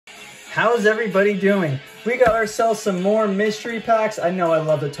How's everybody doing? We got ourselves some more mystery packs. I know I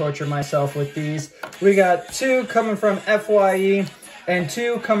love to torture myself with these. We got 2 coming from FYE and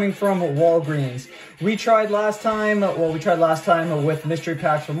 2 coming from Walgreens. We tried last time with mystery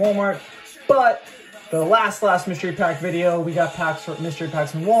packs from Walmart, but the last mystery pack video, we got mystery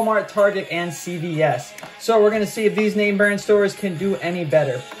packs from Walmart, Target, and CVS. So we're gonna see if these name brand stores can do any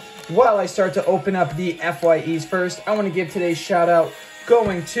better. While I start to open up the FYEs first, I wanna give today's shout out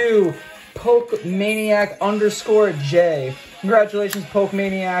going to Pokemaniac_J. Congratulations,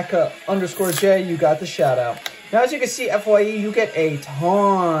 Pokemaniac_J, you got the shout out. Now, as you can see, FYE, you get a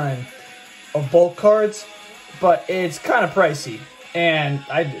ton of bulk cards, but it's kind of pricey. And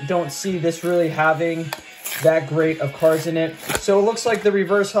I don't see this really having that great of cards in it. So it looks like the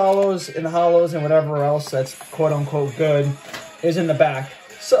reverse hollows and the hollows and whatever else that's quote-unquote good is in the back.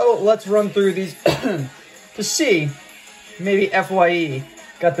 So let's run through these to see maybe FYE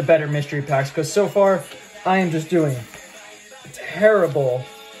got the better mystery packs. Because so far, I am just doing terrible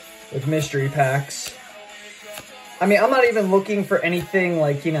with mystery packs. I mean, I'm not even looking for anything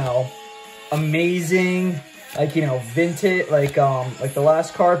like, you know, amazing, like, you know, vintage, like the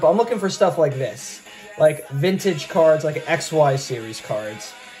last card, but I'm looking for stuff like this, like vintage cards, like XY series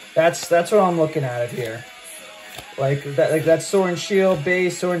cards. That's what I'm looking at here. Like that Sword and Shield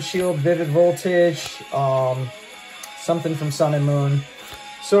base, Sword and Shield, Vivid Voltage, something from Sun and Moon,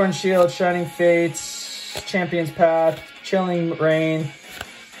 Sword and Shield, Shining Fates, Champion's Path, Chilling Reign.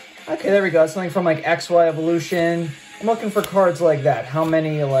 Okay, there we go. Something from like XY Evolution. I'm looking for cards like that. How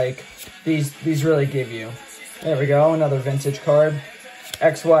many like these really give you? There we go. Another vintage card.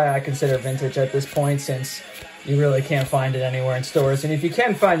 XY I consider vintage at this point since you really can't find it anywhere in stores. And if you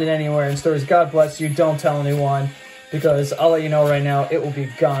can find it anywhere in stores, God bless you. Don't tell anyone because I'll let you know right now it will be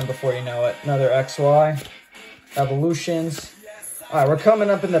gone before you know it. Another XY Evolutions. All right, we're coming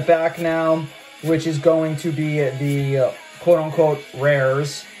up in the back now, which is going to be the quote-unquote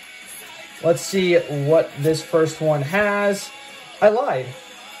rares. Let's see what this first one has. I lied.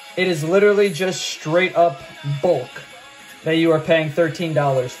 It is literally just straight up bulk that you are paying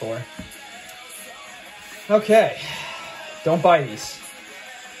 $13 for. Okay. Don't buy these.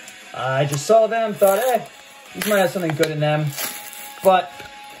 I just saw them, thought, these might have something good in them. But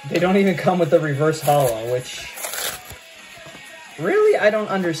they don't even come with the reverse hollow, which really I don't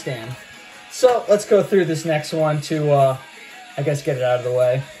understand. So let's go through this next one to, I guess, get it out of the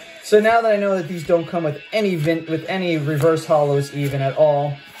way. So now that I know that these don't come with any reverse hollows even at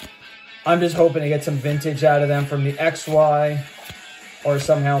all, I'm just hoping to get some vintage out of them from the XY or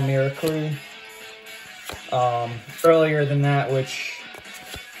somehow miraculously earlier than that, which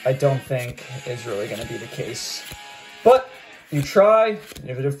I don't think is really going to be the case. But you try, and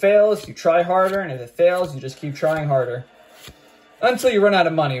if it fails, you try harder, and if it fails, you just keep trying harder until you run out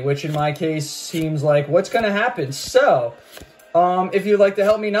of money, which in my case seems like what's going to happen. So if you'd like to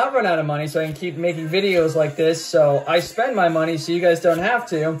help me not run out of money so I can keep making videos like this so I spend my money so you guys don't have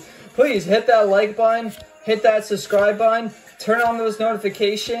to, please hit that like button, hit that subscribe button, turn on those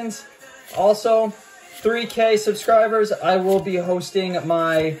notifications. Also, 3K subscribers, I will be hosting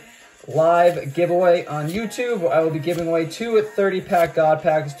my live giveaway on YouTube. I will be giving away 2 30-pack God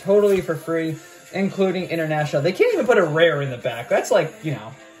packs totally for free, including international. They can't even put a rare in the back. That's like, you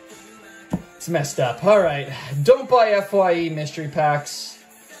know, it's messed up. All right, don't buy FYE mystery packs.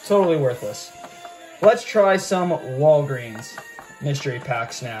 Totally worthless. Let's try some Walgreens mystery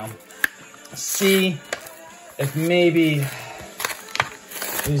packs now. See if maybe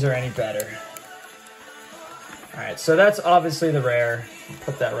these are any better. All right, so that's obviously the rare.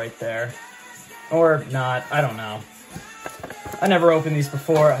 Put that right there. Or not, I don't know. I never opened these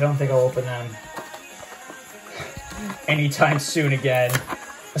before. I don't think I'll open them anytime soon again.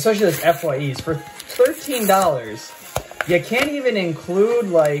 Especially those FYEs. For $13, you can't even include,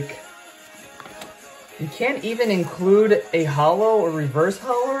 like, you can't even include a hollow or reverse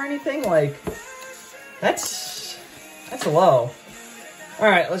hollow or anything? Like, that's low.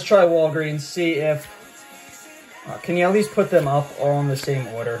 Alright, let's try Walgreens, see if, can you at least put them up all in the same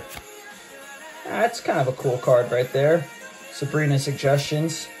order? That's kind of a cool card right there. Sabrina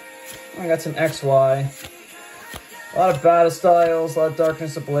Suggestions. I got some XY. A lot of Battle Styles, a lot of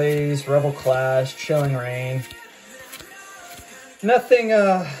Darkness Ablaze, Rebel Clash, Chilling Reign. Nothing,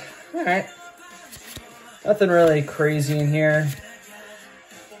 alright. Nothing really crazy in here.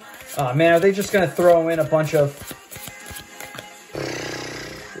 Oh man, are they just gonna throw in a bunch of...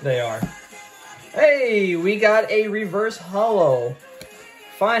 They are. Hey, we got a reverse hollow.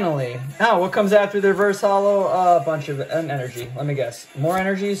 Finally. Oh, what comes after the reverse hollow? A bunch of energy. Let me guess. More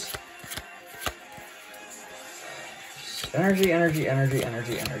energies? Energy.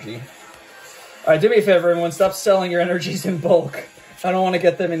 All right, do me a favor, everyone. Stop selling your energies in bulk. I don't want to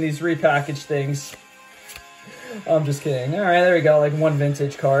get them in these repackaged things. I'm just kidding. All right, there we go. Like one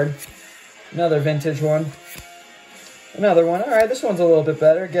vintage card. Another vintage one. Another one. All right, this one's a little bit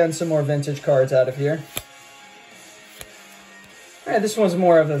better. Getting some more vintage cards out of here. All right, this one's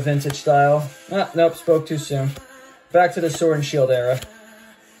more of a vintage style. Ah, nope, spoke too soon. Back to the Sword and Shield era.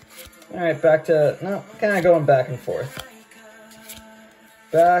 All right, back to... No, kind of going back and forth.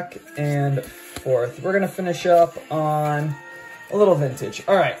 Back and forth. We're going to finish up on a little vintage.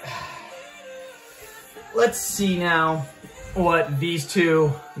 All right. Let's see now what these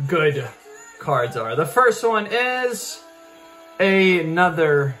two good cards are. The first one is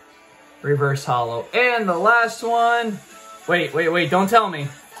another reverse holo. And the last one... Wait, don't tell me.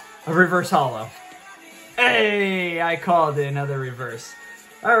 A reverse holo. Hey, I called it, another reverse.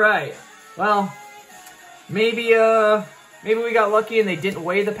 All right. Well, maybe we got lucky and they didn't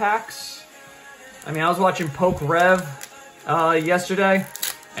weigh the packs. I mean, I was watching Poke Rev yesterday,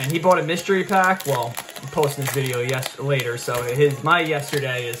 and he bought a mystery pack. Well, I'm posting this video later, so my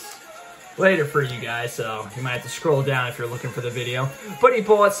yesterday is later for you guys, so you might have to scroll down if you're looking for the video. But he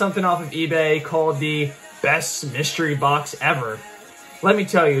bought something off of eBay called the best mystery box ever. Let me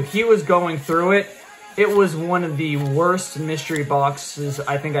tell you, he was going through it. It was one of the worst mystery boxes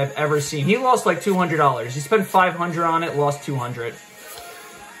I think I've ever seen. He lost like $200. He spent $500 on it, lost $200.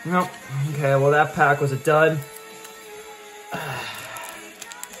 Nope. Okay, well that pack was a dud.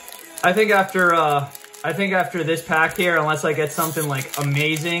 I think after this pack here, unless I get something like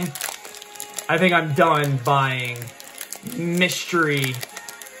amazing, I think I'm done buying mystery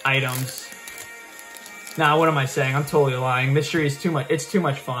items. Nah, what am I saying? I'm totally lying. Mystery is too much. It's too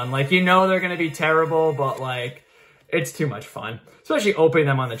much fun. Like, you know they're going to be terrible, but, like, it's too much fun. Especially opening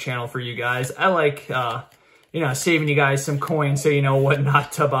them on the channel for you guys. I like, you know, saving you guys some coins so you know what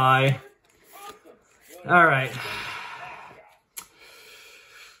not to buy. All right.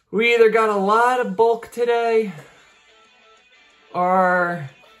 We either got a lot of bulk today, or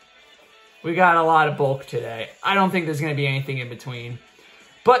we got a lot of bulk today. I don't think there's going to be anything in between.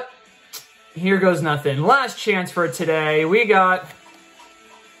 But... here goes nothing. Last chance for today. We got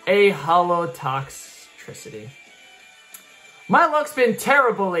a holotoxicity. My luck's been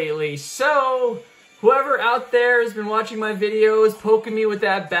terrible lately, so whoever out there has been watching my videos, poking me with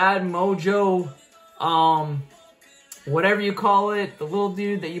that bad mojo, whatever you call it, the little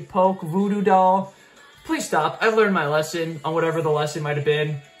dude that you poke, voodoo doll, please stop. I've learned my lesson on whatever the lesson might have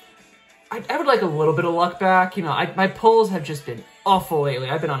been. I would like a little bit of luck back. You know, my pulls have just been awful lately.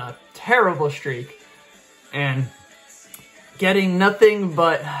 I've been on a terrible streak. And getting nothing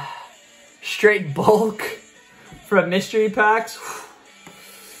but straight bulk from mystery packs.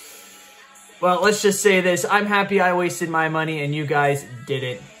 Well, let's just say this. I'm happy I wasted my money and you guys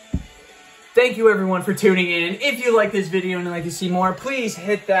didn't. Thank you everyone for tuning in. If you like this video and would like to see more, please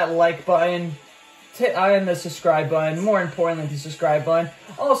hit that like button. Hit and the subscribe button. More importantly, the subscribe button.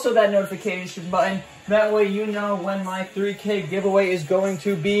 Also that notification button. That way you know when my 3K giveaway is going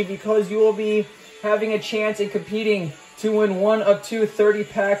to be, because you will be having a chance in competing to win one of two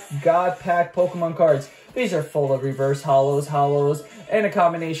 30-pack God Pack Pokemon cards. These are full of reverse holos, and a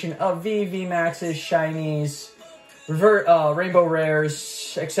combination of VMAXs, shinies, rainbow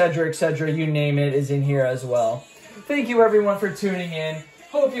rares, etc., you name it, is in here as well. Thank you everyone for tuning in.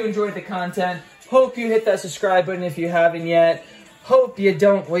 Hope you enjoyed the content. Hope you hit that subscribe button if you haven't yet. Hope you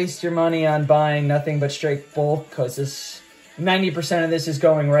don't waste your money on buying nothing but straight bulk, because this 90% of this is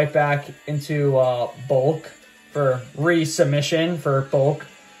going right back into bulk for resubmission for bulk.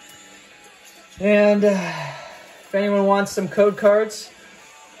 And if anyone wants some code cards,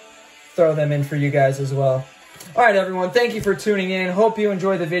 throw them in for you guys as well. All right, everyone. Thank you for tuning in. Hope you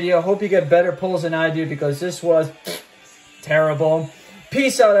enjoyed the video. Hope you get better pulls than I do, because this was terrible.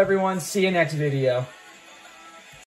 Peace out, everyone. See you next video.